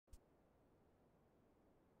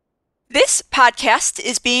This podcast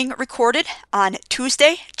is being recorded on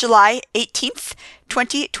Tuesday, July 18th,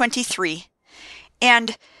 2023.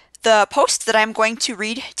 And the post that I'm going to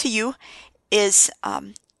read to you is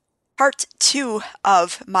part 2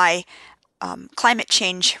 of my climate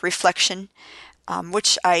change reflection,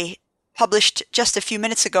 which I published just a few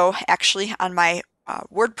minutes ago, actually, on my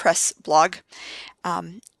WordPress blog.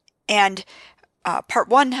 And part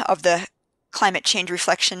 1 of the climate change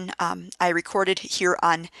reflection I recorded here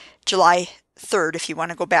on July 3rd, if you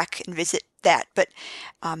want to go back and visit that. But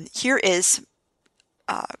here is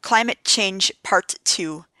climate change part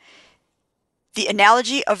 2, the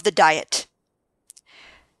analogy of the diet.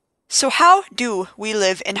 So how do we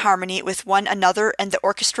live in harmony with one another and the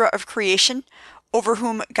orchestra of creation, over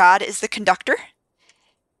whom God is the conductor?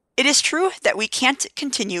 It is true that we can't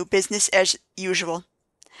continue business as usual.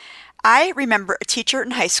 I remember a teacher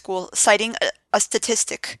in high school citing a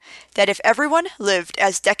statistic that if everyone lived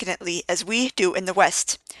as decadently as we do in the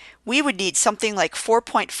West, we would need something like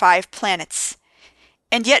 4.5 planets.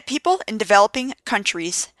 And yet people in developing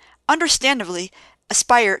countries, understandably,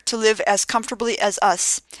 aspire to live as comfortably as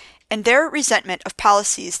us, and their resentment of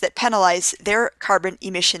policies that penalize their carbon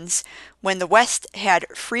emissions when the West had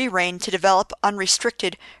free rein to develop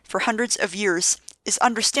unrestricted for hundreds of years is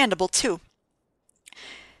understandable too.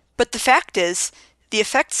 But the fact is, the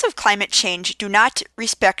effects of climate change do not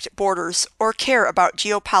respect borders or care about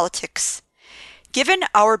geopolitics. Given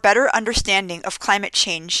our better understanding of climate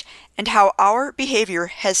change and how our behavior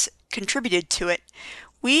has contributed to it,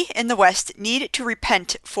 we in the West need to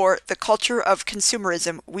repent for the culture of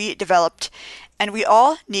consumerism we developed, and we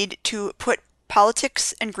all need to put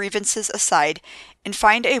politics and grievances aside and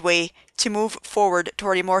find a way to move forward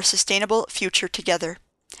toward a more sustainable future together.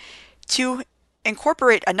 To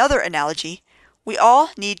incorporate another analogy, we all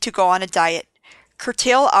need to go on a diet,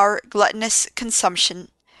 curtail our gluttonous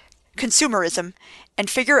consumerism, and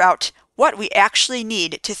figure out what we actually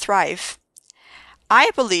need to thrive. I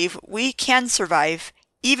believe we can survive,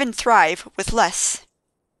 even thrive, with less.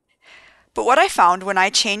 But what I found when I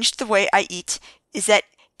changed the way I eat is that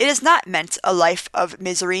it has not meant a life of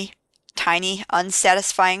misery, tiny,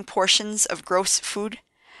 unsatisfying portions of gross food.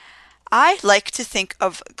 I like to think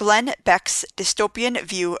of Glenn Beck's dystopian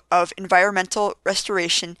view of environmental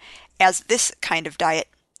restoration as this kind of diet.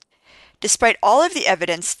 Despite all of the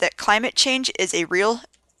evidence that climate change is a real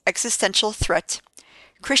existential threat,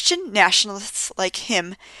 Christian nationalists like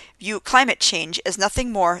him view climate change as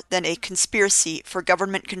nothing more than a conspiracy for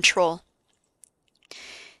government control.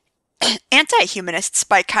 Antihumanists,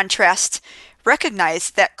 by contrast,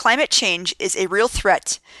 recognize that climate change is a real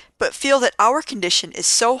threat, but feel that our condition is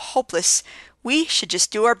so hopeless we should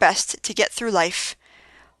just do our best to get through life.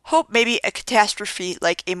 Hope maybe a catastrophe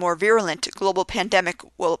like a more virulent global pandemic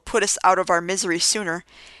will put us out of our misery sooner,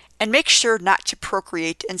 and make sure not to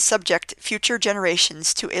procreate and subject future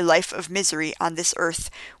generations to a life of misery on this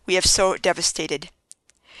earth we have so devastated.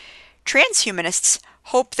 Transhumanists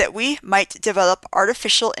hope that we might develop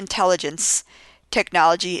artificial intelligence,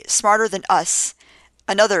 technology smarter than us,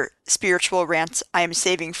 another spiritual rant I am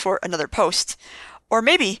saving for another post, or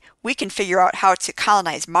maybe we can figure out how to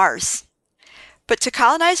colonize Mars. But to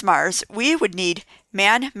colonize Mars, we would need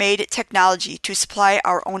man-made technology to supply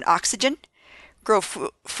our own oxygen, grow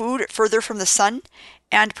food further from the sun,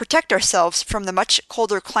 and protect ourselves from the much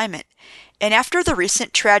colder climate. And after the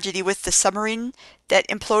recent tragedy with the submarine that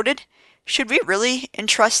imploded, should we really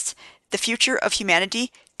entrust the future of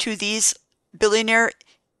humanity to these billionaire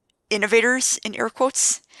innovators, in air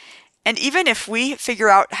quotes? And even if we figure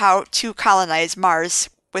out how to colonize Mars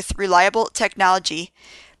with reliable technology,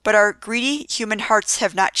 but our greedy human hearts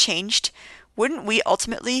have not changed, wouldn't we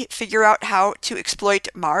ultimately figure out how to exploit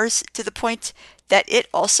Mars to the point that it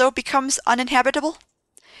also becomes uninhabitable?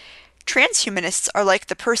 Transhumanists are like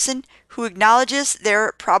the person who acknowledges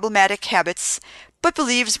their problematic habits, but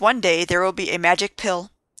believes one day there will be a magic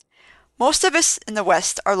pill. Most of us in the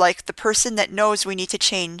West are like the person that knows we need to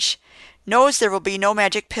change, knows there will be no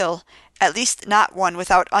magic pill, at least not one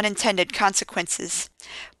without unintended consequences.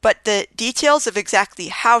 But the details of exactly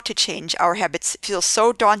how to change our habits feel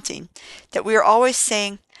so daunting that we are always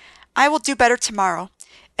saying, "I will do better tomorrow,"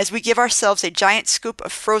 as we give ourselves a giant scoop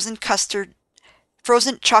of frozen chocolate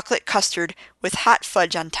custard with hot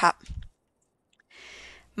fudge on top.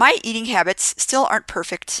 My eating habits still aren't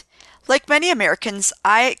perfect. Like many Americans,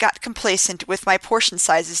 I got complacent with my portion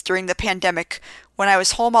sizes during the pandemic when I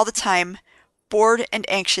was home all the time, bored and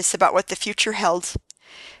anxious about what the future held.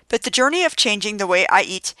 But the journey of changing the way I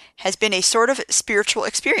eat has been a sort of spiritual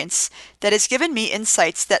experience that has given me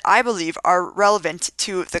insights that I believe are relevant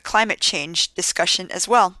to the climate change discussion as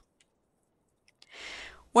well.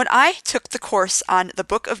 When I took the course on the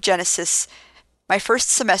Book of Genesis, my first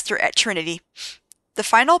semester at Trinity, the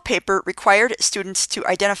final paper required students to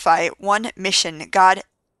identify one mission God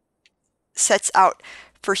sets out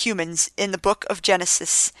for humans in the Book of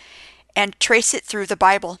Genesis and trace it through the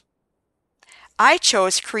Bible. I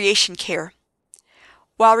chose creation care.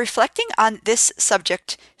 While reflecting on this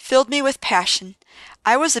subject filled me with passion,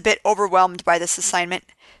 I was a bit overwhelmed by this assignment,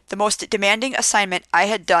 the most demanding assignment I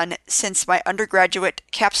had done since my undergraduate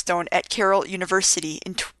capstone at Carroll University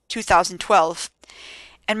in 2012,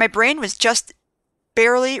 and my brain was just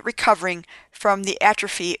barely recovering from the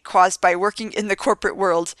atrophy caused by working in the corporate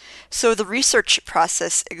world, so the research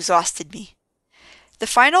process exhausted me. The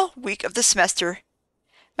final week of the semester,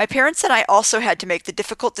 my parents and I also had to make the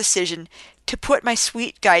difficult decision to put my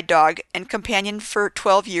sweet guide dog and companion for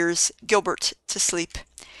 12 years, Gilbert, to sleep.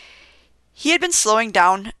 He had been slowing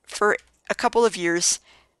down for a couple of years,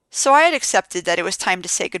 so I had accepted that it was time to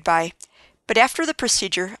say goodbye, but after the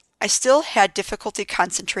procedure, I still had difficulty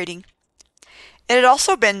concentrating. It had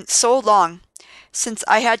also been so long since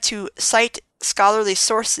I had to cite scholarly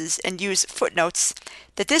sources and use footnotes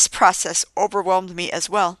that this process overwhelmed me as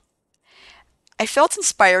well. I felt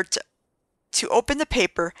inspired to open the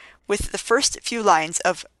paper with the first few lines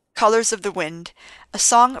of Colors of the Wind, a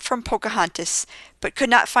song from Pocahontas, but could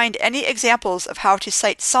not find any examples of how to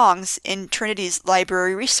cite songs in Trinity's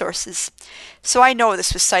library resources, so I know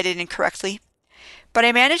this was cited incorrectly. But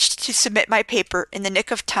I managed to submit my paper in the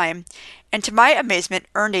nick of time, and to my amazement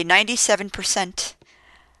earned a 97%.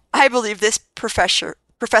 I believe this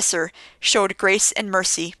professor showed grace and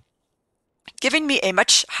mercy, giving me a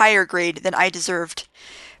much higher grade than I deserved.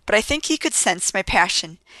 But I think he could sense my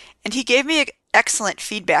passion, and he gave me excellent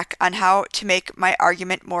feedback on how to make my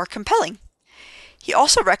argument more compelling. He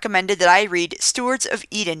also recommended that I read Stewards of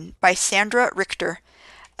Eden by Sandra Richter,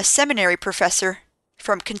 a seminary professor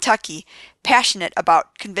from Kentucky, passionate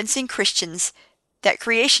about convincing Christians that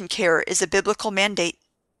creation care is a biblical mandate.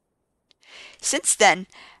 Since then,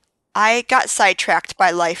 I got sidetracked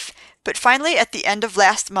by life, but finally at the end of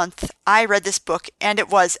last month, I read this book, and it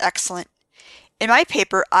was excellent. In my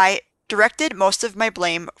paper, I directed most of my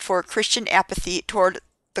blame for Christian apathy toward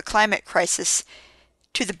the climate crisis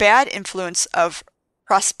to the bad influence of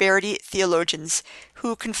prosperity theologians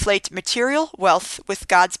who conflate material wealth with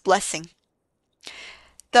God's blessing.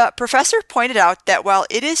 The professor pointed out that while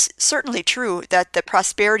it is certainly true that the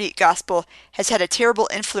prosperity gospel has had a terrible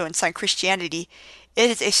influence on Christianity, it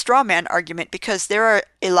is a straw man argument because there are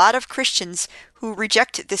a lot of Christians who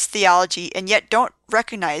reject this theology and yet don't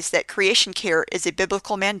recognize that creation care is a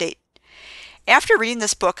biblical mandate. After reading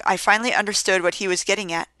this book, I finally understood what he was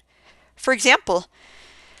getting at. For example,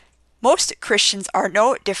 most Christians are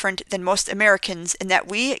no different than most Americans in that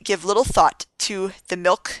we give little thought to the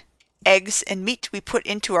milk, eggs, and meat we put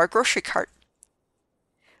into our grocery cart.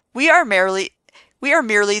 We are merely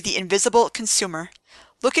the invisible consumer,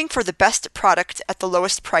 looking for the best product at the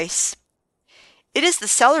lowest price. It is the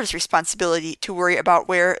seller's responsibility to worry about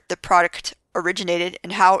where the product originated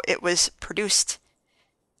and how it was produced.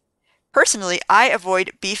 Personally, I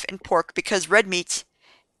avoid beef and pork because red meat,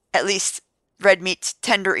 at least red meat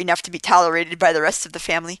tender enough to be tolerated by the rest of the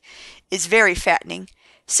family, is very fattening,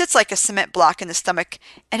 sits like a cement block in the stomach,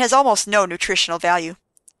 and has almost no nutritional value.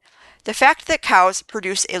 The fact that cows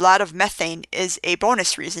produce a lot of methane is a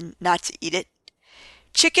bonus reason not to eat it.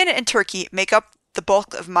 Chicken and turkey make up the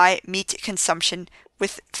bulk of my meat consumption,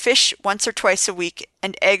 with fish once or twice a week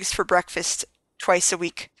and eggs for breakfast twice a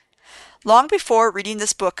week. Long before reading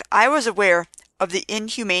this book, I was aware of the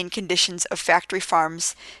inhumane conditions of factory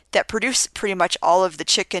farms that produce pretty much all of the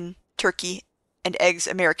chicken, turkey, and eggs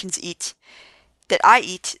Americans eat, that I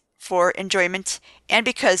eat for enjoyment and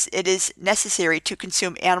because it is necessary to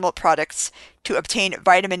consume animal products to obtain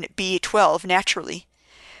vitamin B12 naturally.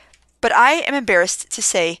 But I am embarrassed to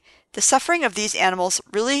say the suffering of these animals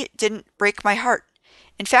really didn't break my heart.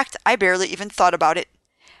 In fact, I barely even thought about it.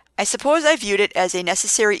 I suppose I viewed it as a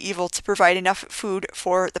necessary evil to provide enough food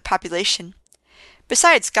for the population.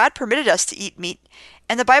 Besides, God permitted us to eat meat,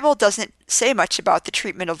 and the Bible doesn't say much about the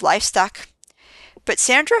treatment of livestock. But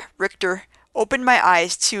Sandra Richter opened my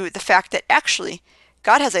eyes to the fact that actually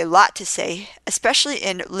God has a lot to say, especially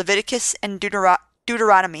in Leviticus and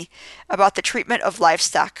Deuteronomy, about the treatment of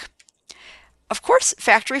livestock. Of course,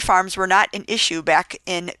 factory farms were not an issue back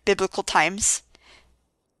in biblical times.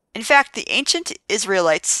 In fact, the ancient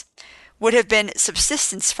Israelites would have been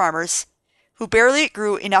subsistence farmers who barely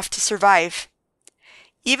grew enough to survive.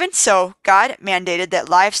 Even so, God mandated that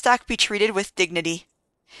livestock be treated with dignity.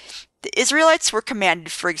 The Israelites were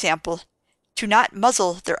commanded, for example, to not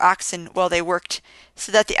muzzle their oxen while they worked,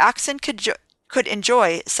 so that the oxen could could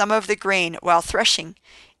enjoy some of the grain while threshing,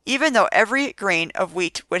 even though every grain of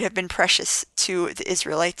wheat would have been precious to the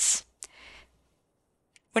Israelites.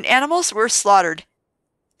 When animals were slaughtered,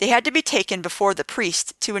 they had to be taken before the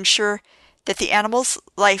priest to ensure that the animal's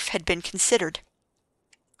life had been considered.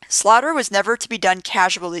 Slaughter was never to be done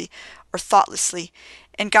casually or thoughtlessly,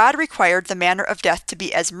 and God required the manner of death to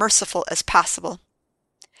be as merciful as possible.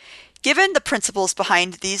 Given the principles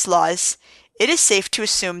behind these laws, it is safe to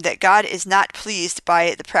assume that God is not pleased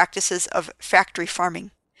by the practices of factory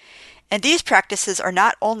farming. And these practices are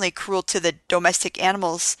not only cruel to the domestic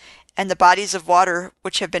animals and the bodies of water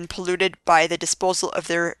which have been polluted by the disposal of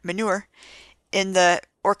their manure in the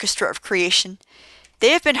orchestra of creation, they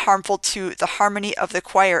have been harmful to the harmony of the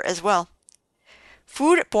choir as well.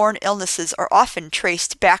 Food-borne illnesses are often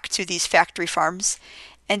traced back to these factory farms,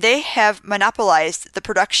 and they have monopolized the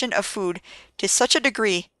production of food to such a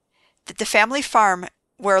degree that the family farm,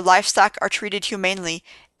 where livestock are treated humanely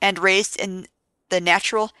and raised in the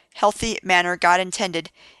natural, healthy manner God intended,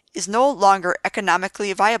 is no longer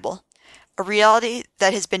economically viable, a reality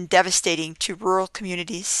that has been devastating to rural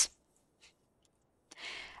communities.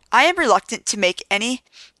 I am reluctant to make any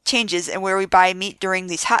changes in where we buy meat during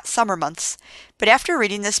these hot summer months, but after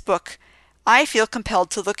reading this book, I feel compelled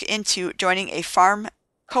to look into joining a farm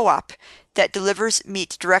co-op that delivers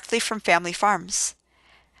meat directly from family farms.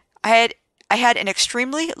 I had an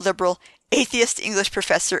extremely liberal atheist English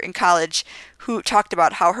professor in college who talked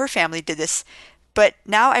about how her family did this, but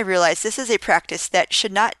now I realize this is a practice that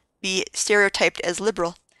should not be stereotyped as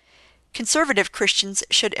liberal. Conservative Christians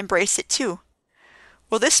should embrace it too.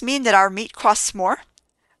 Will this mean that our meat costs more?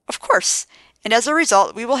 Of course, and as a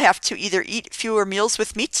result we will have to either eat fewer meals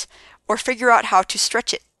with meat or figure out how to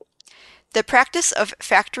stretch it. The practice of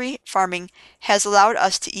factory farming has allowed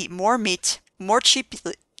us to eat more meat more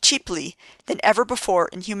cheaply than ever before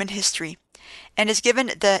in human history, and has given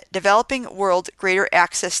the developing world greater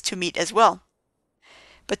access to meat as well.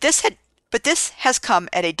 But this has come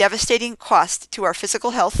at a devastating cost to our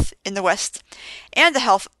physical health in the West and the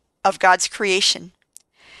health of God's creation.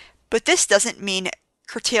 But this doesn't mean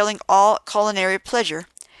curtailing all culinary pleasure,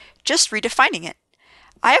 just redefining it.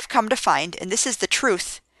 I have come to find, and this is the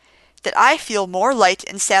truth, that I feel more light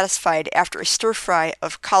and satisfied after a stir-fry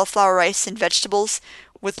of cauliflower rice and vegetables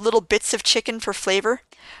with little bits of chicken for flavor,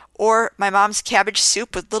 or my mom's cabbage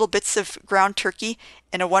soup with little bits of ground turkey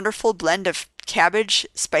and a wonderful blend of cabbage,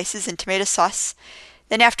 spices, and tomato sauce,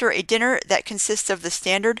 than after a dinner that consists of the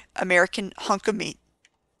standard American hunk of meat.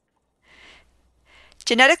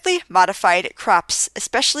 Genetically modified crops,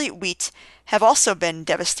 especially wheat, have also been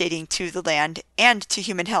devastating to the land and to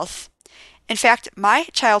human health. In fact, my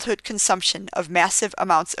childhood consumption of massive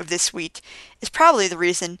amounts of this wheat is probably the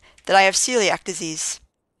reason that I have celiac disease.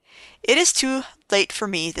 It is too late for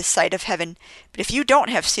me this side of heaven, but if you don't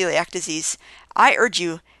have celiac disease, I urge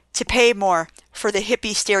you to pay more for the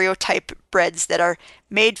hippie stereotype breads that are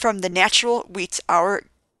made from the natural wheat our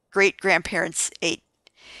great-grandparents ate.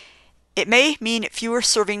 It may mean fewer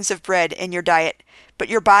servings of bread in your diet, but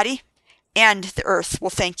your body and the earth will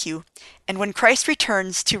thank you. And when Christ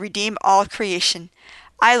returns to redeem all creation,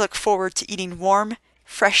 I look forward to eating warm,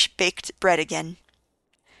 fresh-baked bread again.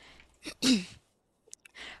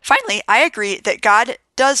 Finally, I agree that God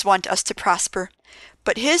does want us to prosper,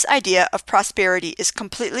 but his idea of prosperity is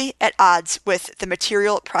completely at odds with the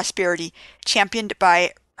material prosperity championed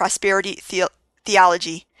by prosperity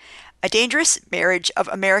theology, a dangerous marriage of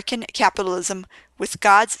American capitalism with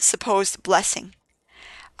God's supposed blessing.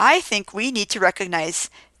 I think we need to recognize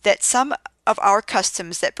that some of our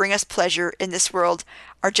customs that bring us pleasure in this world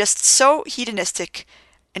are just so hedonistic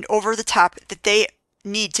and over the top that they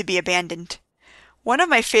need to be abandoned. One of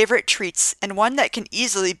my favorite treats, and one that can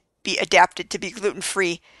easily be adapted to be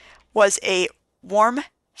gluten-free, was a warm,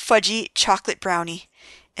 fudgy chocolate brownie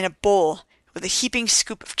in a bowl with a heaping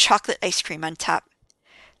scoop of chocolate ice cream on top.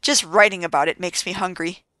 Just writing about it makes me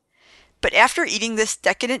hungry. But after eating this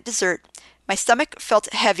decadent dessert, my stomach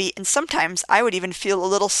felt heavy, and sometimes I would even feel a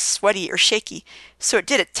little sweaty or shaky, so it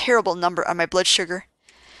did a terrible number on my blood sugar.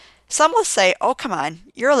 Some will say, oh come on,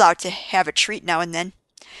 you're allowed to have a treat now and then.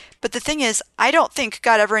 But the thing is, I don't think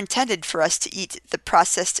God ever intended for us to eat the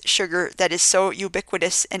processed sugar that is so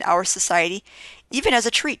ubiquitous in our society, even as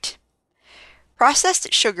a treat.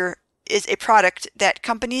 Processed sugar is a product that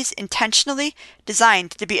companies intentionally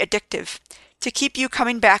designed to be addictive, to keep you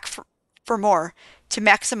coming back for more, to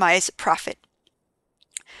maximize profit.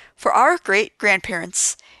 For our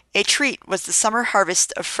great-grandparents, a treat was the summer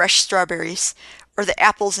harvest of fresh strawberries, or the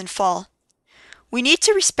apples in fall. We need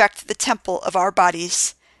to respect the temple of our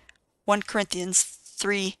bodies. 1 Corinthians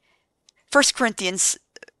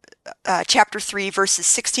chapter 3, verses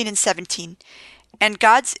 16 and 17, and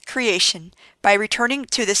God's creation by returning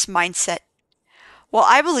to this mindset. While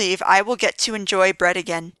I believe I will get to enjoy bread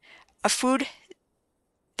again, a food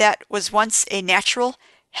that was once a natural,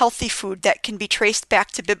 healthy food that can be traced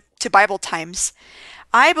back to Bible times,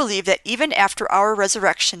 I believe that even after our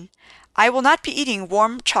resurrection, I will not be eating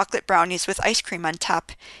warm chocolate brownies with ice cream on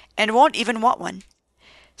top, and won't even want one.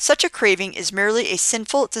 Such a craving is merely a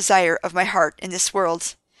sinful desire of my heart in this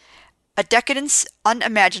world, a decadence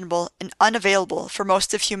unimaginable and unavailable for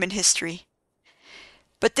most of human history.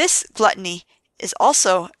 But this gluttony is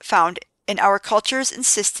also found in our culture's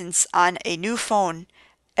insistence on a new phone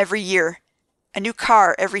every year, a new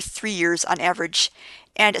car every 3 years on average,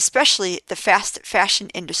 and especially the fast fashion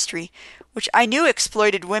industry, which I knew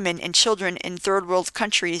exploited women and children in third world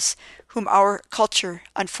countries whom our culture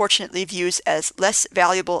unfortunately views as less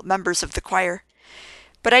valuable members of the choir.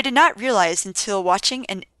 But I did not realize until watching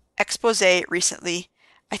an expose recently,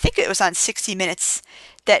 I think it was on 60 Minutes,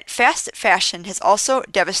 that fast fashion has also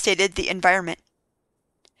devastated the environment.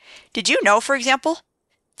 Did you know, for example,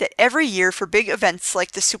 that every year for big events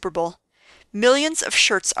like the Super Bowl, millions of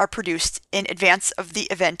shirts are produced in advance of the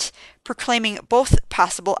event, proclaiming both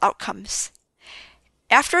possible outcomes.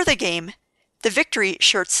 After the game, the victory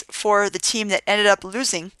shirts for the team that ended up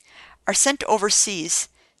losing are sent overseas,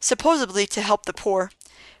 supposedly to help the poor,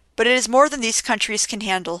 but it is more than these countries can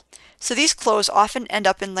handle, so these clothes often end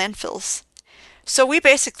up in landfills. So we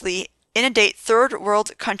basically inundate third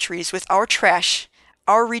world countries with our trash,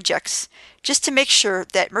 our rejects, just to make sure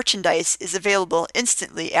that merchandise is available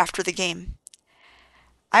instantly after the game.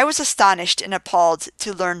 I was astonished and appalled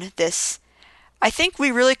to learn this. I think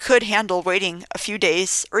we really could handle waiting a few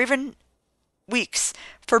days or even weeks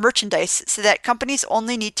for merchandise so that companies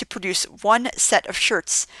only need to produce one set of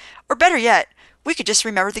shirts, or better yet, we could just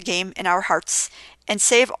remember the game in our hearts and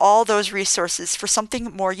save all those resources for something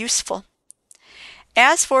more useful.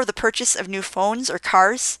 As for the purchase of new phones or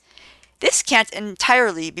cars, this can't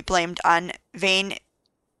entirely be blamed on vain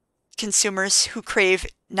consumers who crave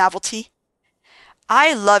novelty.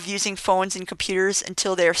 I love using phones and computers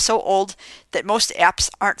until they are so old that most apps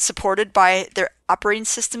aren't supported by their operating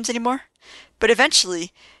systems anymore. But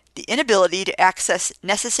eventually, the inability to access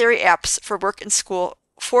necessary apps for work and school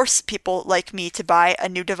force people like me to buy a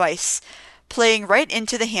new device, playing right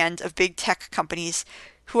into the hand of big tech companies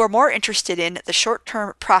who are more interested in the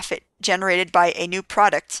short-term profit generated by a new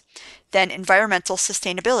product than environmental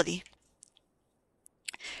sustainability.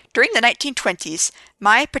 During the 1920s,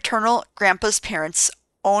 my paternal grandpa's parents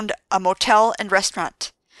owned a motel and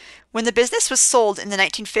restaurant. When the business was sold in the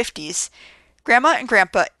 1950s, Grandma and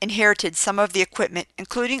Grandpa inherited some of the equipment,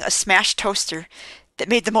 including a smash toaster that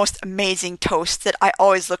made the most amazing toast that I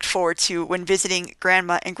always looked forward to when visiting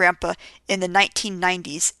Grandma and Grandpa in the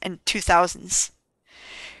 1990s and 2000s.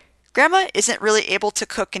 Grandma isn't really able to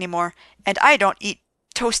cook anymore, and I don't eat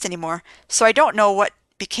toast anymore, so I don't know what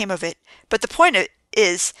became of it. But the point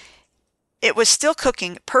is, it was still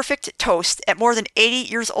cooking perfect toast at more than 80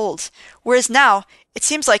 years old, whereas now it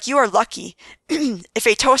seems like you are lucky if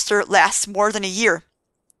a toaster lasts more than a year,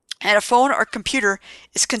 and a phone or computer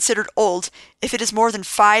is considered old if it is more than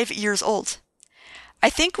 5 years old. I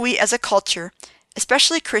think we as a culture,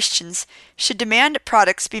 especially Christians, should demand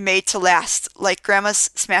products be made to last, like Grandma's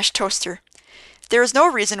smashed toaster. There is no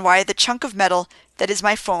reason why the chunk of metal that is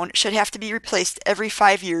my phone should have to be replaced every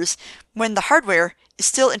 5 years when the hardware is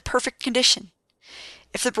still in perfect condition.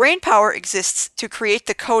 If the brain power exists to create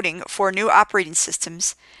the coding for new operating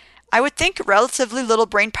systems, I would think relatively little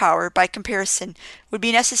brain power by comparison would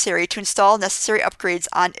be necessary to install necessary upgrades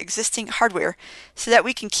on existing hardware so that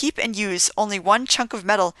we can keep and use only one chunk of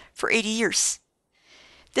metal for 80 years.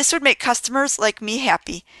 This would make customers like me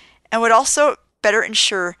happy and would also better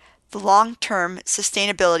ensure the long-term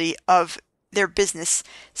sustainability of their business,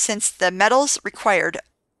 since the metals required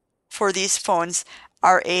for these phones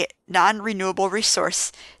are a non-renewable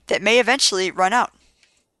resource that may eventually run out.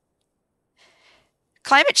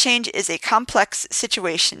 Climate change is a complex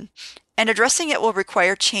situation, and addressing it will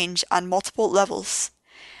require change on multiple levels.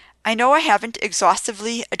 I know I haven't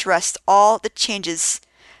exhaustively addressed all the changes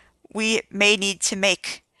we may need to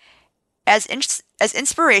make. As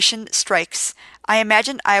inspiration strikes, I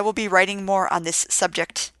imagine I will be writing more on this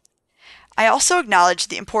subject. I also acknowledge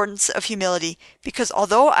the importance of humility because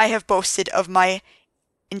although I have boasted of my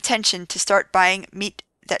intention to start buying meat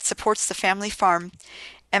that supports the family farm,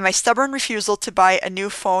 and my stubborn refusal to buy a new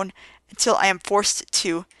phone until I am forced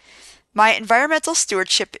to, my environmental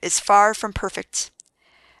stewardship is far from perfect.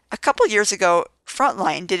 A couple years ago,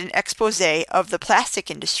 Frontline did an expose of the plastic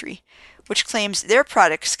industry, which claims their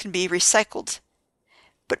products can be recycled.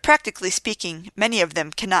 but practically speaking, many of them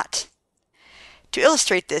cannot. To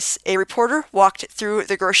illustrate this, a reporter walked through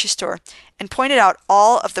the grocery store and pointed out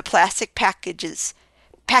all of the plastic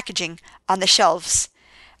packaging on the shelves.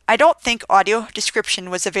 I don't think audio description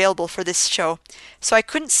was available for this show, so I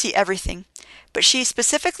couldn't see everything, but she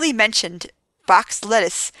specifically mentioned boxed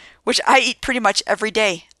lettuce, which I eat pretty much every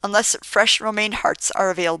day, unless fresh romaine hearts are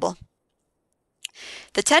available.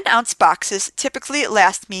 The 10-ounce boxes typically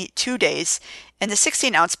last me 2 days, and the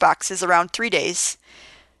 16-ounce boxes around 3 days.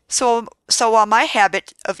 So while my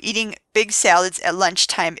habit of eating big salads at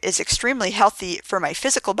lunchtime is extremely healthy for my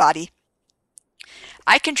physical body,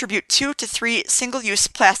 I contribute 2 to 3 single-use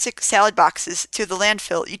plastic salad boxes to the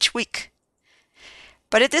landfill each week.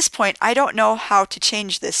 But at this point, I don't know how to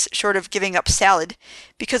change this short of giving up salad,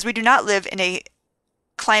 because we do not live in a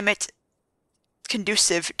climate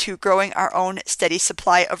conducive to growing our own steady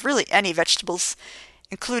supply of really any vegetables,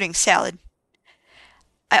 including salad.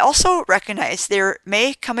 I also recognize there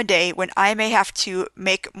may come a day when I may have to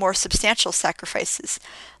make more substantial sacrifices,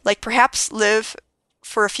 like perhaps live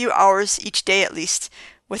for a few hours each day at least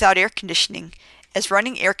without air conditioning, as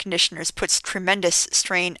running air conditioners puts tremendous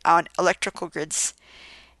strain on electrical grids.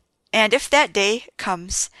 And if that day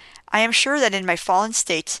comes, I am sure that in my fallen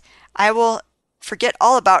state, I will forget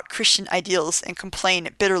all about Christian ideals and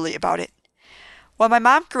complain bitterly about it. While my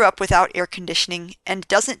mom grew up without air conditioning and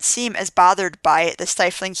doesn't seem as bothered by the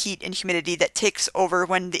stifling heat and humidity that takes over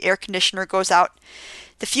when the air conditioner goes out,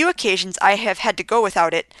 the few occasions I have had to go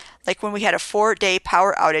without it, like when we had a 4-day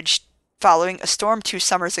power outage following a storm 2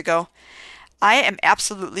 summers ago, I am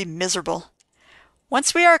absolutely miserable.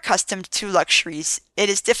 Once we are accustomed to luxuries, it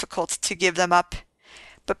is difficult to give them up.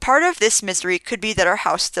 But part of this misery could be that our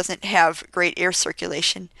house doesn't have great air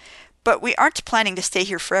circulation, but we aren't planning to stay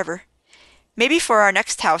here forever. Maybe for our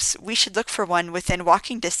next house, we should look for one within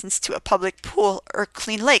walking distance to a public pool or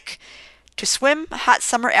clean lake, to swim hot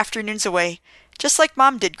summer afternoons away, just like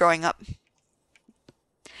Mom did growing up.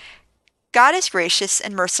 God is gracious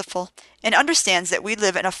and merciful and understands that we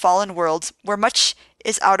live in a fallen world where much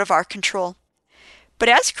is out of our control. But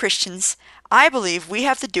as Christians, I believe we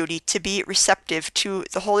have the duty to be receptive to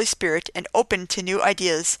the Holy Spirit and open to new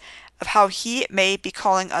ideas of how He may be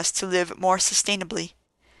calling us to live more sustainably.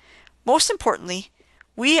 Most importantly,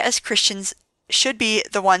 we as Christians should be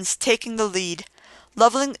the ones taking the lead,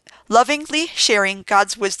 lovingly sharing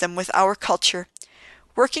God's wisdom with our culture,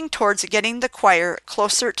 working towards getting the choir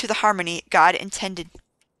closer to the harmony God intended.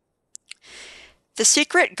 The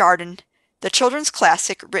Secret Garden, the children's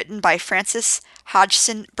classic written by Frances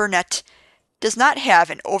Hodgson Burnett, does not have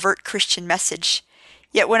an overt Christian message.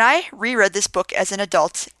 Yet when I reread this book as an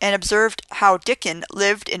adult and observed how Dickens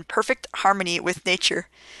lived in perfect harmony with nature,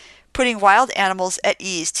 putting wild animals at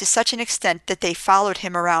ease to such an extent that they followed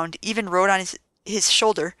him around, even rode on his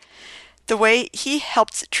shoulder, the way he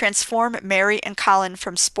helped transform Mary and Colin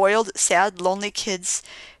from spoiled, sad, lonely kids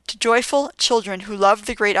to joyful children who loved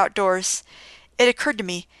the great outdoors, it occurred to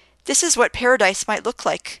me, this is what paradise might look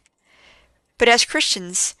like. But as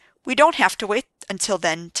Christians, we don't have to wait until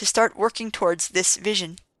then to start working towards this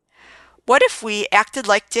vision. What if we acted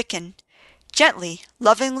like Dickens, gently,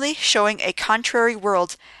 lovingly showing a contrary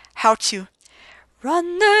world how to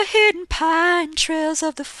run the hidden pine trails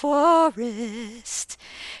of the forest,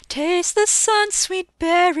 taste the sun-sweet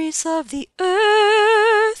berries of the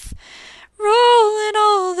earth, roll in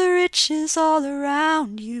all the riches all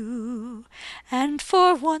around you, and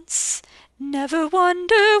for once never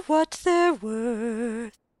wonder what they're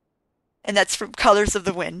worth. And that's from Colors of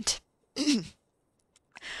the Wind.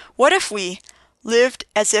 What if we lived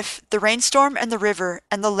as if the rainstorm and the river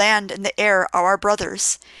and the land and the air are our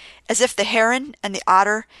brothers, as if the heron and the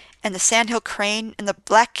otter and the sandhill crane and the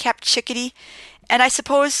black-capped chickadee, and I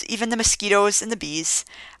suppose even the mosquitoes and the bees,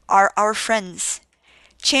 are our friends?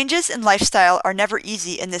 Changes in lifestyle are never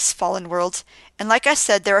easy in this fallen world, and like I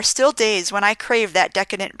said, there are still days when I crave that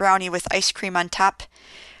decadent brownie with ice cream on top.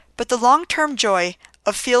 But the long-term joy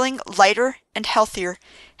of feeling lighter and healthier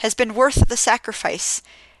has been worth the sacrifice,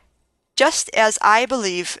 just as I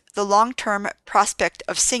believe the long-term prospect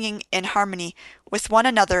of singing in harmony with one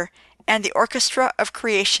another and the orchestra of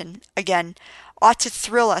creation again ought to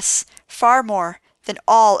thrill us far more than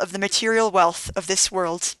all of the material wealth of this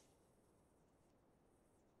world.